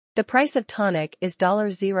The price of Tonic is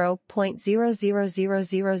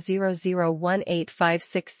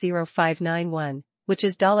 $0.00000018560591, which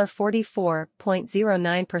is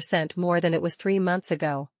 $44.09% more than it was 3 months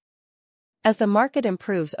ago. As the market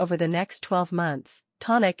improves over the next 12 months,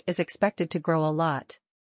 Tonic is expected to grow a lot.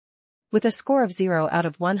 With a score of 0 out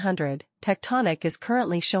of 100, Tectonic is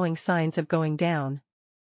currently showing signs of going down.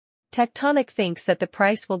 Tectonic thinks that the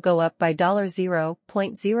price will go up by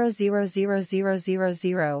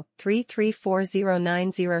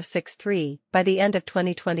 $0.00000033409063 by the end of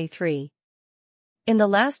 2023. In the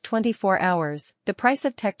last 24 hours, the price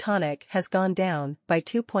of Tectonic has gone down by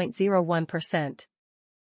 2.01%.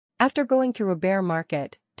 After going through a bear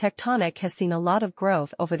market, Tectonic has seen a lot of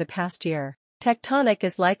growth over the past year. Tectonic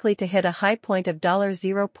is likely to hit a high point of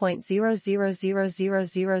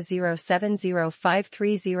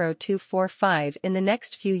 $0.00000070530245 in the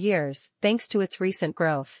next few years, thanks to its recent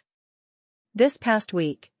growth. This past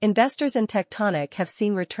week, investors in Tectonic have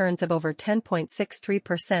seen returns of over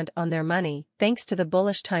 10.63% on their money, thanks to the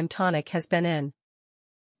bullish time Tonic has been in.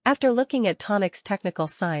 After looking at Tonic's technical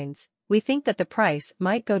signs, we think that the price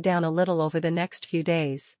might go down a little over the next few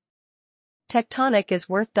days. Tectonic is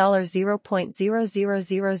worth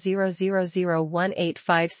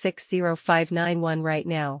 $0.00000018560591 right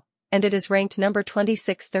now, and it is ranked number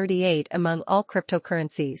 2638 among all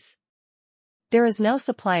cryptocurrencies. There is no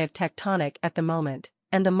supply of Tectonic at the moment,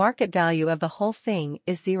 and the market value of the whole thing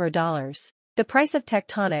is $0. The price of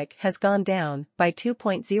Tectonic has gone down by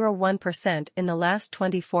 2.01% in the last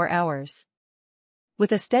 24 hours.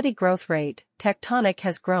 With a steady growth rate, Tectonic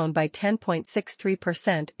has grown by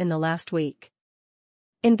 10.63% in the last week.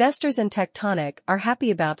 Investors in Tectonic are happy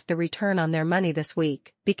about the return on their money this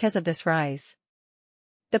week because of this rise.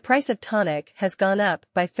 The price of Tonic has gone up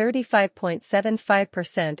by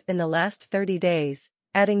 35.75% in the last 30 days,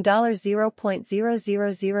 adding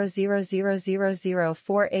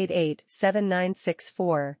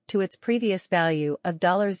 $0.00000004887964 to its previous value of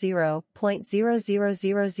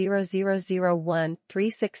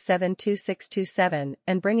 $0.00000001367267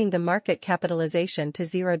 and bringing the market capitalization to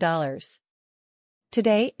 $0.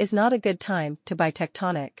 Today is not a good time to buy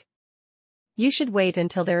Tectonic. You should wait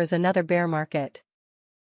until there is another bear market.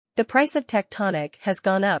 The price of Tectonic has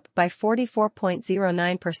gone up by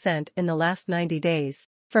 44.09% in the last 90 days,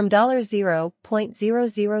 from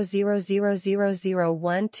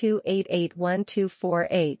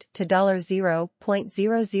 $0.00000001288124 to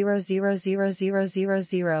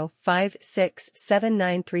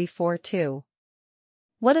 $0.00000005679342.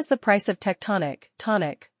 What is the price of Tonic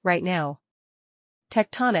right now?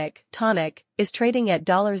 Tonic is trading at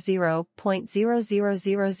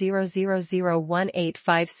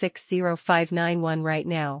 $0.0000000185600591 right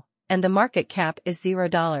now, and the market cap is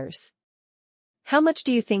 $0. How much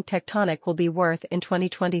do you think Tectonic will be worth in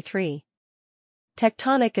 2023?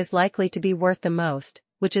 Tectonic is likely to be worth the most,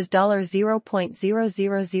 which is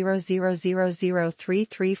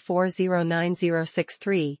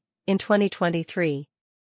 $0.00000033409063 in 2023.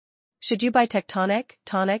 Should you buy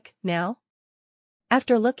Tectonic now?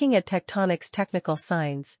 After looking at Tectonic's technical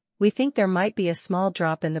signs, we think there might be a small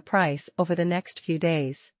drop in the price over the next few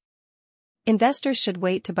days. Investors should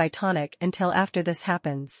wait to buy Tonic until after this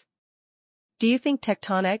happens. Do you think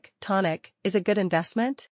Tonic is a good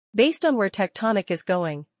investment? Based on where Tectonic is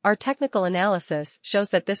going, our technical analysis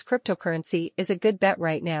shows that this cryptocurrency is a good bet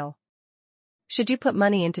right now. Should you put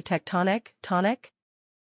money into Tonic?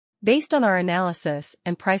 Based on our analysis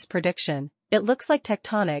and price prediction, it looks like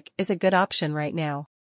Tectonic is a good option right now.